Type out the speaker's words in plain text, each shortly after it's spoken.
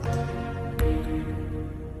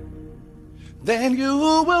then you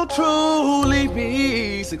will truly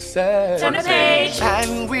be success. Turn the page.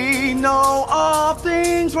 And we know all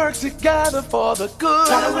things work together for the good.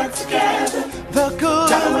 Gotta work together. The good.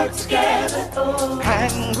 Gotta work together. Oh.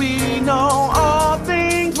 And we know all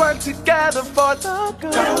things work together for the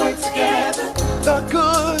good. Gotta work together. The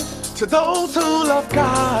good. To those who love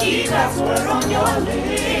God. Keep God's word on your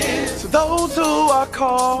lips. To those who are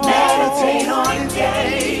called. Meditate on it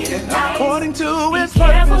day and night. According to His Be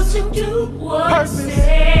careful purpose. to do what Purpose. He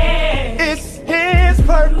says. It's His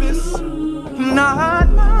purpose, not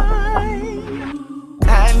mine.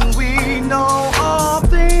 And we know all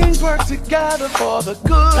things work together for the good.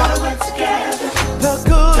 Gotta work together. The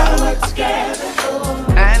good. Gotta work together.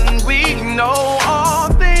 Oh. And we know all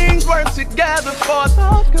things work together for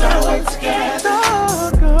the good. Gotta work together.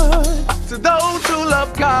 The good. To those who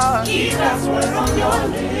love God. Keep God's word on your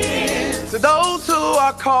lips. To those who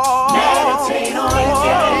are called. Meditate on it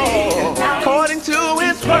day and night. According to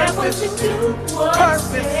His Be careful purpose. to do what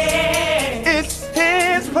Purpose. He says. It's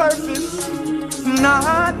His purpose,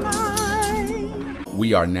 not mine.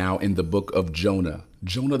 We are now in the book of Jonah.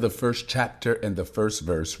 Jonah, the first chapter and the first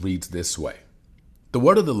verse reads this way. The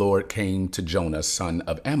word of the Lord came to Jonah, son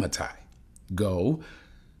of Amittai. Go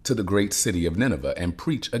to the great city of Nineveh and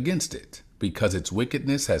preach against it, because its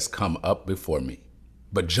wickedness has come up before me.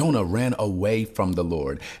 But Jonah ran away from the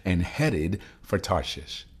Lord and headed for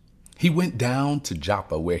Tarshish. He went down to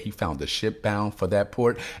Joppa, where he found a ship bound for that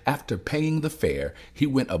port. After paying the fare, he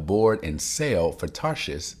went aboard and sailed for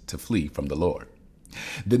Tarshish to flee from the Lord.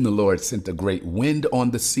 Then the Lord sent a great wind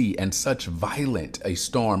on the sea, and such violent a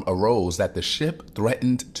storm arose that the ship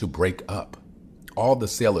threatened to break up. All the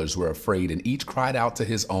sailors were afraid, and each cried out to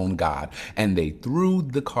his own God, and they threw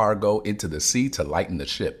the cargo into the sea to lighten the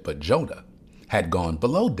ship. But Jonah had gone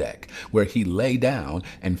below deck, where he lay down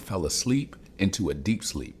and fell asleep into a deep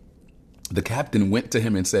sleep. The captain went to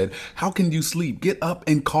him and said, "How can you sleep? Get up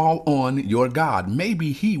and call on your God.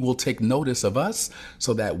 Maybe He will take notice of us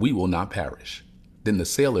so that we will not perish." Then the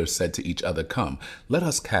sailors said to each other, "Come, let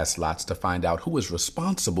us cast lots to find out who is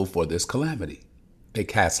responsible for this calamity." They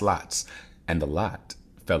cast lots, and the lot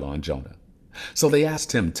fell on Jonah. So they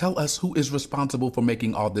asked him, "Tell us, who is responsible for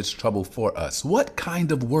making all this trouble for us? What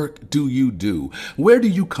kind of work do you do? Where do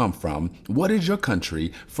you come from? What is your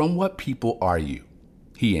country? From what people are you?"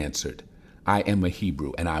 He answered, "I am a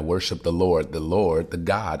Hebrew, and I worship the Lord, the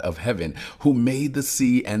God of heaven, who made the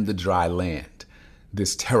sea and the dry land."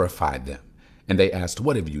 This terrified them, and they asked,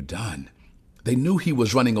 "What have you done?" They knew he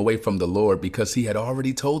was running away from the Lord because he had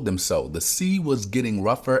already told them so. The sea was getting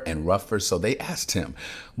rougher and rougher, so they asked him,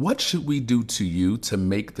 "What should we do to you to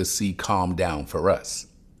make the sea calm down for us?"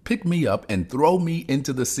 "Pick me up and throw me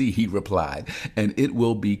into the sea," he replied, "and it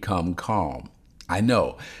will become calm. I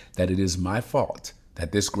know that it is my fault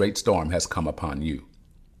that this great storm has come upon you."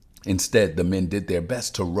 Instead, the men did their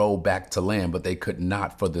best to row back to land, but they could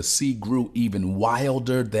not, for the sea grew even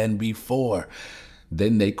wilder than before.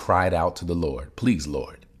 Then they cried out to the Lord, "Please,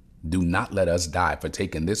 Lord, do not let us die for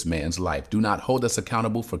taking this man's life. Do not hold us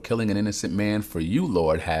accountable for killing an innocent man, for you,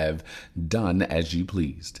 Lord, have done as you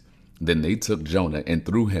pleased." Then they took Jonah and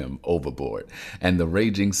threw him overboard, and the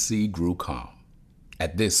raging sea grew calm.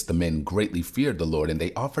 At this, the men greatly feared the Lord, and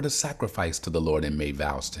they offered a sacrifice to the Lord and made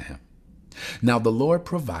vows to him. Now the Lord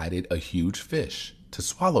provided a huge fish to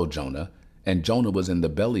swallow Jonah, and Jonah was in the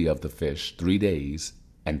belly of the fish 3 days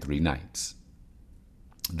and 3 nights.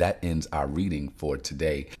 That ends our reading for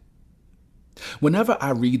today. Whenever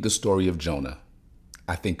I read the story of Jonah,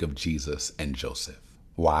 I think of Jesus and Joseph.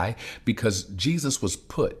 Why? Because Jesus was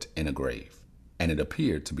put in a grave, and it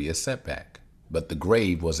appeared to be a setback, but the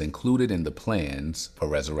grave was included in the plans for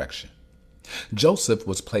resurrection. Joseph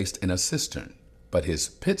was placed in a cistern, but his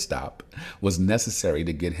pit stop was necessary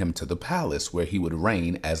to get him to the palace, where he would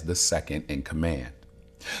reign as the second in command.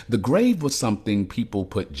 The grave was something people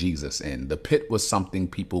put Jesus in. The pit was something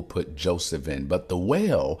people put Joseph in. But the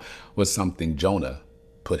well was something Jonah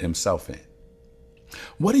put himself in.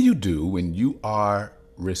 What do you do when you are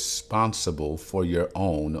responsible for your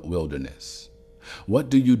own wilderness? What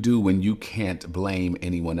do you do when you can't blame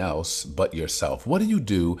anyone else but yourself? What do you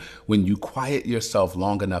do when you quiet yourself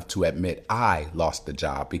long enough to admit, "I lost the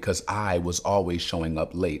job because I was always showing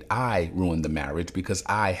up late. I ruined the marriage because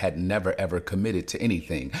I had never ever committed to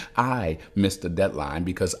anything. I missed the deadline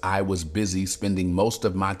because I was busy spending most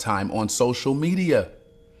of my time on social media"?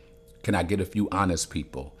 Can I get a few honest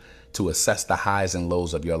people to assess the highs and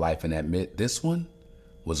lows of your life and admit, this one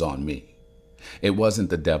was on me? It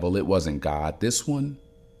wasn't the devil. It wasn't God. This one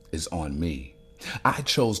is on me. I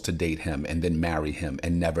chose to date him and then marry him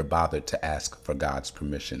and never bothered to ask for God's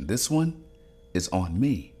permission. This one is on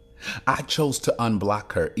me. I chose to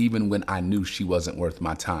unblock her even when I knew she wasn't worth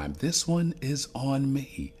my time. This one is on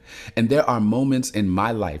me. And there are moments in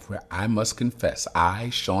my life where I must confess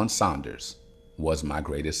I, Sean Saunders, was my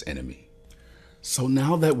greatest enemy. So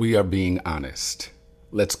now that we are being honest,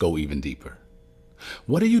 let's go even deeper.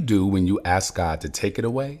 What do you do when you ask God to take it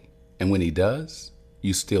away, and when he does,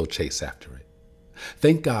 you still chase after it?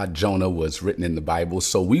 Thank God Jonah was written in the Bible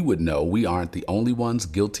so we would know we aren't the only ones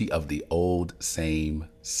guilty of the old same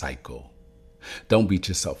cycle. Don't beat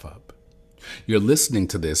yourself up. You're listening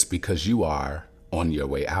to this because you are on your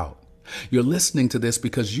way out. You're listening to this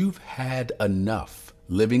because you've had enough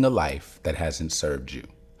living a life that hasn't served you.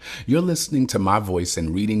 You're listening to my voice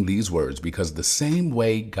and reading these words because the same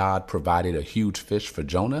way God provided a huge fish for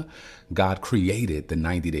Jonah, God created the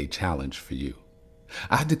 90-day challenge for you.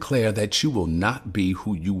 I declare that you will not be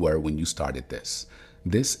who you were when you started this.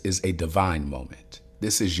 This is a divine moment.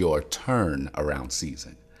 This is your turn around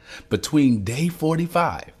season. Between day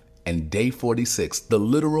 45 and day 46, the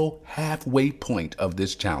literal halfway point of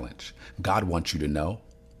this challenge, God wants you to know,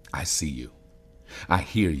 I see you. I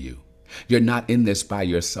hear you. You're not in this by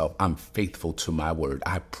yourself. I'm faithful to my word.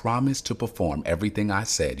 I promise to perform everything I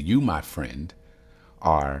said. You, my friend,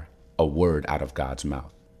 are a word out of God's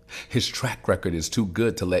mouth. His track record is too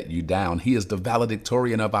good to let you down. He is the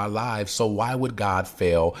valedictorian of our lives, so why would God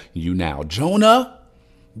fail you now? Jonah,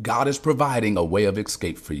 God is providing a way of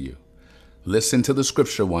escape for you. Listen to the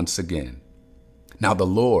scripture once again. Now the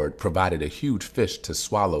Lord provided a huge fish to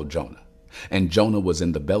swallow Jonah, and Jonah was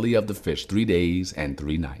in the belly of the fish 3 days and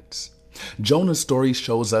 3 nights. Jonah's story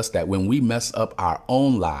shows us that when we mess up our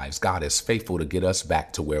own lives, God is faithful to get us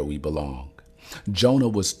back to where we belong. Jonah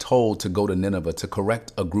was told to go to Nineveh to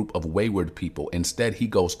correct a group of wayward people. Instead, he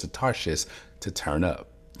goes to Tarshish to turn up.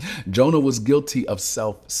 Jonah was guilty of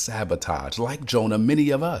self-sabotage. Like Jonah, many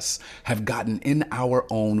of us have gotten in our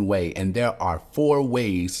own way, and there are 4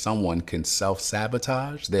 ways someone can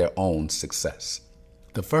self-sabotage their own success.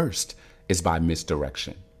 The first is by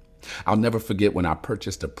misdirection. I'll never forget when I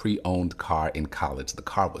purchased a pre-owned car in college. The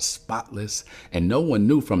car was spotless, and no one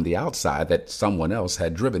knew from the outside that someone else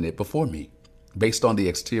had driven it before me. Based on the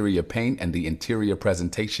exterior paint and the interior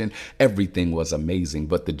presentation, everything was amazing,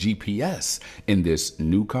 but the GPS in this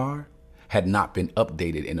new car had not been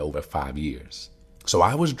updated in over 5 years. So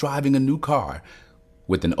I was driving a new car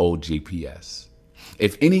with an old GPS.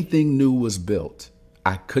 If anything new was built,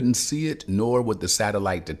 I couldn't see it, nor would the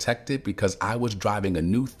satellite detect it, because I was driving a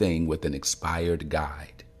new thing with an expired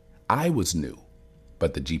guide. I was new,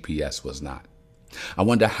 but the GPS was not. I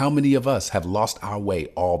wonder how many of us have lost our way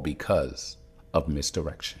all because of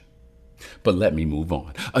misdirection. But let me move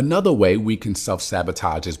on. Another way we can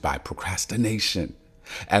self-sabotage is by procrastination.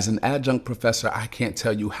 As an adjunct professor, I can't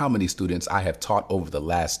tell you how many students I have taught over the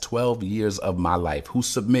last 12 years of my life who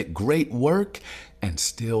submit great work and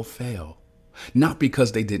still fail. Not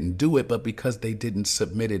because they didn't do it, but because they didn't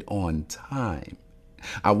submit it on time.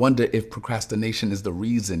 I wonder if procrastination is the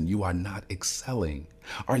reason you are not excelling.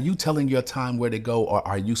 Are you telling your time where to go, or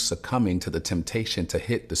are you succumbing to the temptation to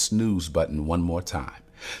hit the snooze button one more time,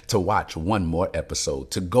 to watch one more episode,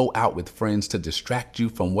 to go out with friends to distract you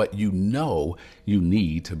from what you know you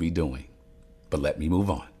need to be doing? But let me move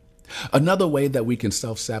on. Another way that we can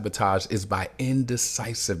self-sabotage is by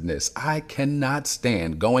indecisiveness. I cannot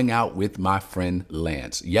stand going out with my friend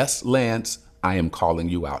Lance. Yes, Lance, I am calling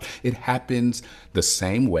you out. It happens the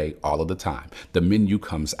same way all of the time. The menu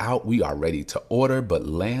comes out, we are ready to order, but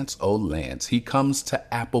Lance, oh Lance, he comes to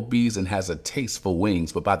Applebee's and has a taste for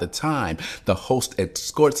wings, but by the time the host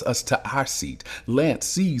escorts us to our seat, Lance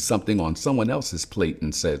sees something on someone else's plate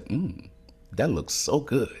and says, that looks so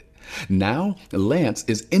good. Now, Lance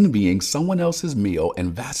is envying someone else's meal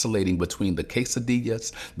and vacillating between the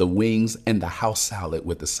quesadillas, the wings, and the house salad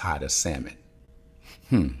with a side of salmon.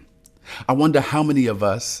 I wonder how many of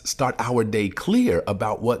us start our day clear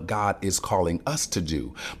about what God is calling us to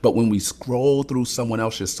do. But when we scroll through someone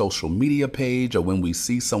else's social media page, or when we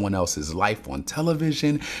see someone else's life on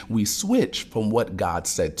television, we switch from what God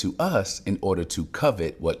said to us in order to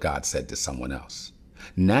covet what God said to someone else.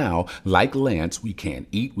 Now, like Lance, we can't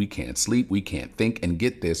eat, we can't sleep, we can't think, and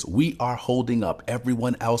get this, we are holding up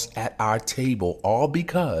everyone else at our table, all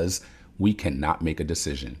because we cannot make a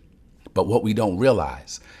decision. But what we don't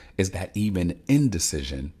realize is that even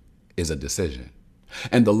indecision is a decision.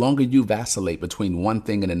 And the longer you vacillate between one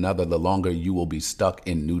thing and another, the longer you will be stuck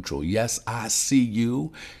in neutral. Yes, I see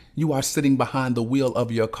you. You are sitting behind the wheel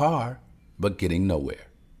of your car, but getting nowhere.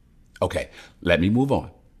 Okay, let me move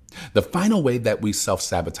on. The final way that we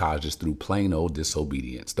self-sabotage is through plain old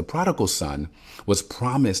disobedience. The prodigal son was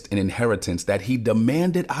promised an inheritance that he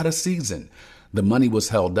demanded out of season. The money was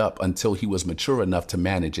held up until he was mature enough to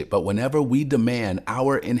manage it. But whenever we demand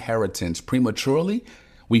our inheritance prematurely,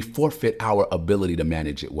 we forfeit our ability to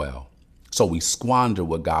manage it well. So we squander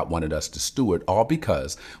what God wanted us to steward, all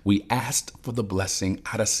because we asked for the blessing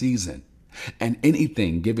out of season. And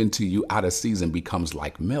anything given to you out of season becomes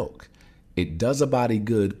like milk. It does a body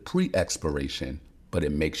good pre-expiration, but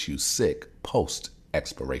it makes you sick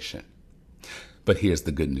post-expiration. But here's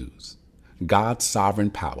the good news. God's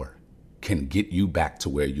sovereign power can get you back to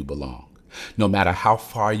where you belong. No matter how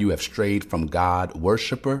far you have strayed from God,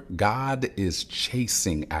 worshiper, God is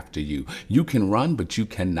chasing after you. You can run, but you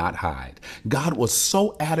cannot hide. God was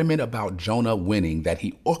so adamant about Jonah winning that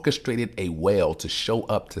he orchestrated a whale to show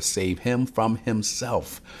up to save him from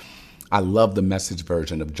himself. I love the Message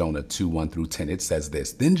version of Jonah 2:1-10. It says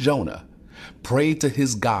this: Then Jonah prayed to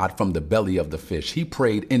his God from the belly of the fish. He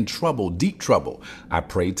prayed in trouble, deep trouble. I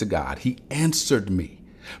prayed to God. He answered me.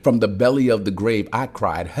 From the belly of the grave, I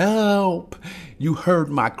cried, help! You heard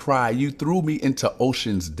my cry. You threw me into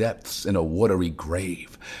ocean's depths in a watery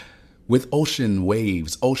grave. With ocean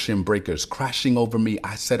waves, ocean breakers crashing over me,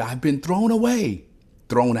 I said, I've been thrown away,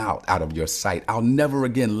 thrown out of your sight. I'll never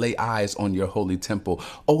again lay eyes on your holy temple.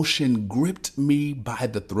 Ocean gripped me by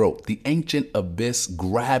the throat. The ancient abyss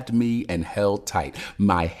grabbed me and held tight.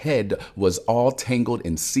 My head was all tangled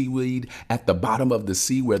in seaweed at the bottom of the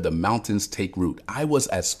sea where the mountains take root. I was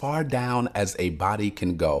as far down as a body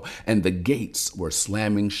can go, and the gates were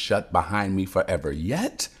slamming shut behind me forever.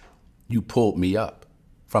 Yet you pulled me up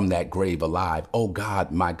from that grave alive. Oh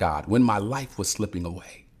God, my God, when my life was slipping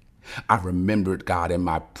away, I remembered God, and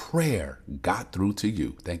my prayer got through to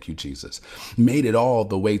you. Thank you, Jesus. Made it all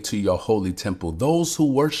the way to your holy temple. Those who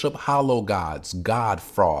worship hollow gods, God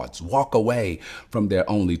frauds, walk away from their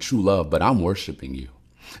only true love, but I'm worshiping you.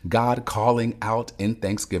 God calling out in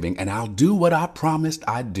thanksgiving, and I'll do what I promised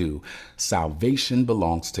I'd do. Salvation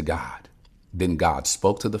belongs to God. Then God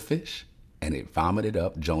spoke to the fish, and it vomited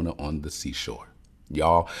up Jonah on the seashore.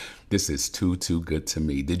 Y'all, this is too good to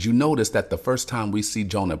me. Did you notice that the first time we see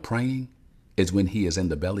Jonah praying is when he is in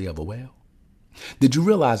the belly of a whale? Did you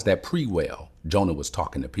realize that pre-whale, Jonah was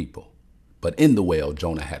talking to people, but in the whale,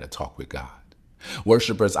 Jonah had a talk with God?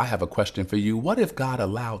 Worshipers, I have a question for you. What if God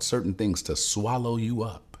allowed certain things to swallow you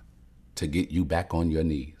up to get you back on your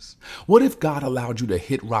knees? What if God allowed you to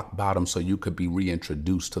hit rock bottom so you could be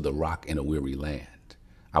reintroduced to the rock in a weary land?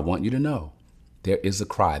 I want you to know there is a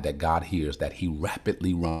cry that God hears that he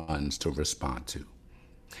rapidly runs to respond to.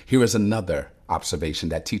 Here is another observation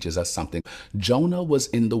that teaches us something. Jonah was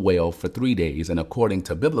in the whale for 3 days, and according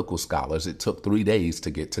to biblical scholars, it took 3 days to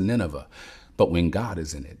get to Nineveh. But when God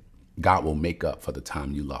is in it, God will make up for the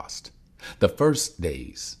time you lost. The first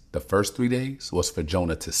 3 days was for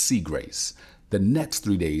Jonah to see grace. The next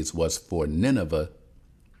 3 days was for Nineveh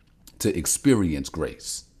to experience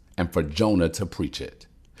grace and for Jonah to preach it.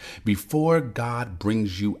 Before God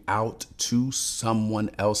brings you out to someone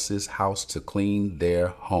else's house to clean their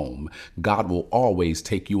home, God will always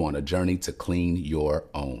take you on a journey to clean your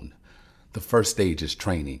own. The first stage is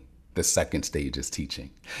training. The second stage is teaching.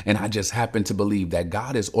 And I just happen to believe that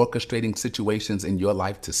God is orchestrating situations in your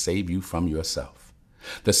life to save you from yourself.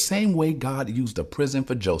 The same way God used a prison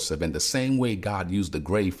for Joseph and the same way God used the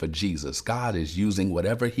grave for Jesus, God is using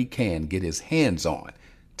whatever he can get his hands on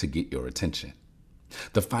to get your attention.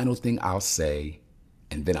 The final thing I'll say,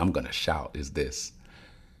 and then I'm going to shout, is this.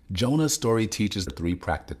 Jonah's story teaches 3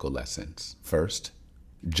 practical lessons. First,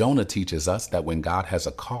 Jonah teaches us that when God has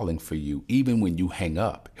a calling for you, even when you hang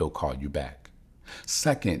up, he'll call you back.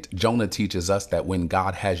 Second, Jonah teaches us that when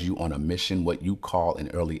God has you on a mission, what you call an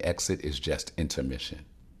early exit is just intermission.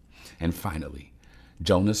 And finally,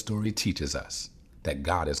 Jonah's story teaches us that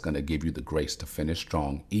God is going to give you the grace to finish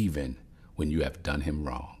strong, even when you have done him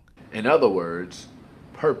wrong. In other words,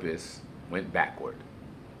 purpose went backward.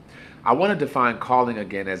 I want to define calling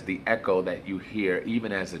again as the echo that you hear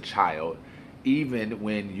even as a child, even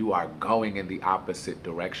when you are going in the opposite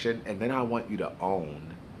direction. And then I want you to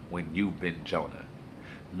own when you've been Jonah.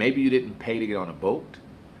 Maybe you didn't pay to get on a boat,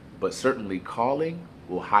 but certainly calling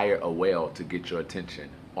will hire a whale to get your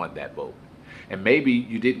attention on that boat. And maybe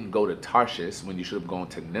you didn't go to Tarshish when you should have gone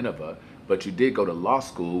to Nineveh, but you did go to law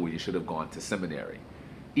school when you should have gone to seminary.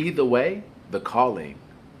 Either way, the calling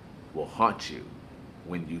will haunt you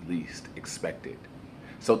when you least expect it.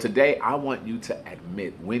 So today, I want you to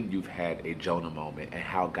admit when you've had a Jonah moment and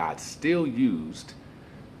how God still used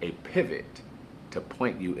a pivot to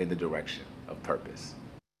point you in the direction of purpose.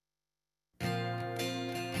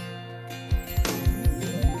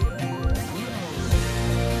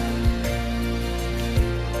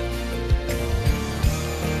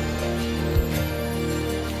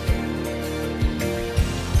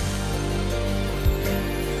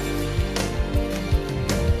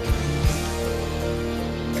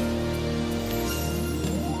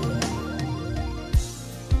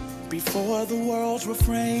 Before the worlds were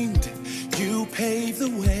framed, you paved the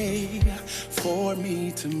way for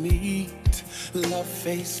me to meet love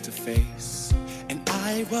face to face. And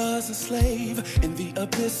I was a slave in the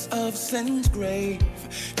abyss of sin's grave.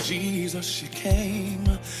 Jesus, you came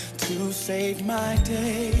to save my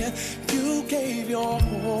day. You gave your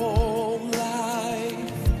whole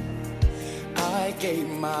life. I gave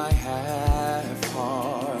my half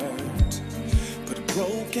heart. But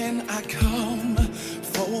broken I come,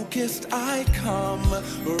 focused I come,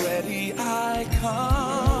 ready I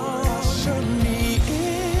come. Usher me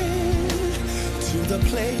in to the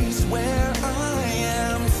place where I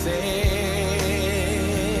am safe.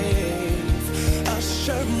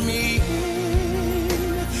 Usher me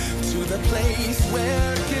in to the place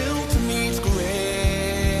where guilt meets grace.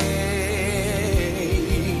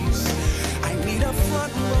 I need a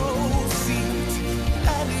front row seat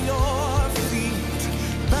at your feet,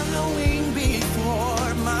 bowing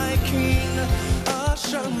before my King.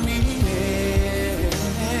 Usher me in.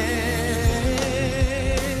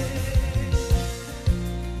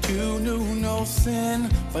 You knew no sin,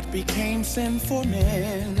 but became sin for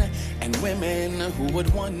men and women who would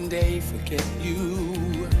one day forget you.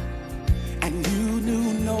 And you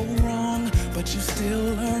knew no wrong, but you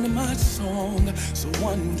still learned my song. So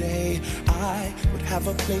one day I would have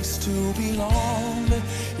a place to belong.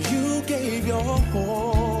 You gave your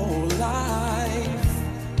whole life.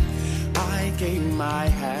 I gave my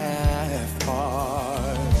half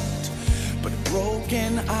heart. But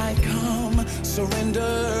broken I come,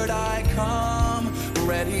 surrendered I come,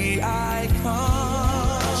 ready I come.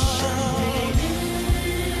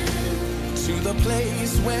 To the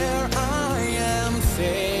place where I am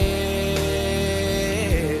safe.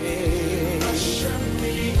 Usher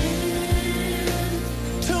me in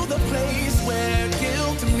to the place where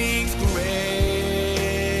guilt meets grace.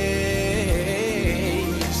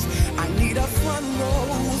 I need a front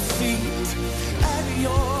row seat at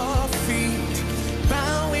your feet,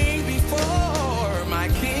 bowing before my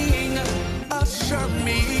King. Usher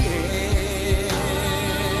me in.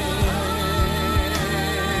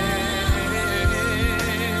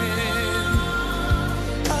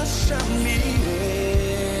 Usher me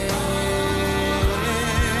in.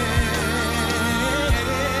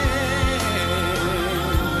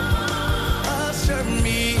 Usher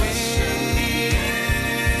me in.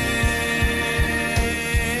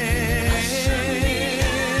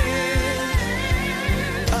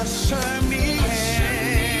 Usher me in.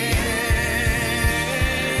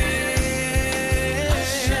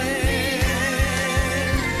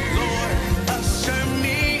 Lord, usher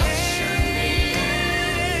me in.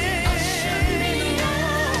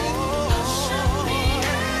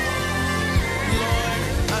 Lord,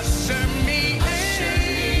 usher me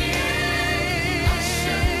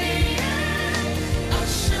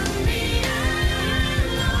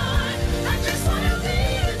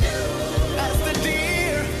as the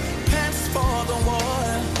deer pants for the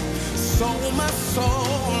water, so my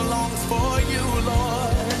soul longs for you,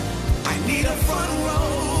 Lord. I need a front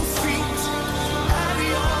row seat at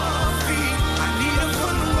your feet. I need a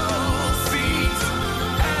front row seat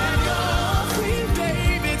at your feet.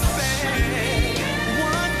 David said,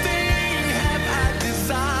 one thing have I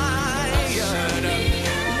desired,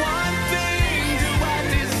 one thing do I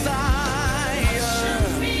desire.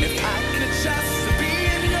 If I could just be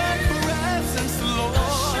in your presence,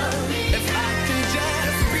 Lord. If I can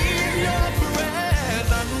just be in your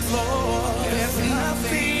presence, Lord. There's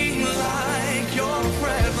nothing like your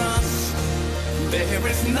presence. There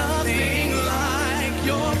is nothing like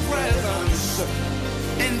your presence.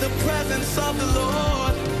 In the presence of the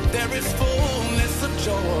Lord, there is fullness of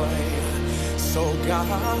joy. So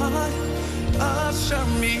God, usher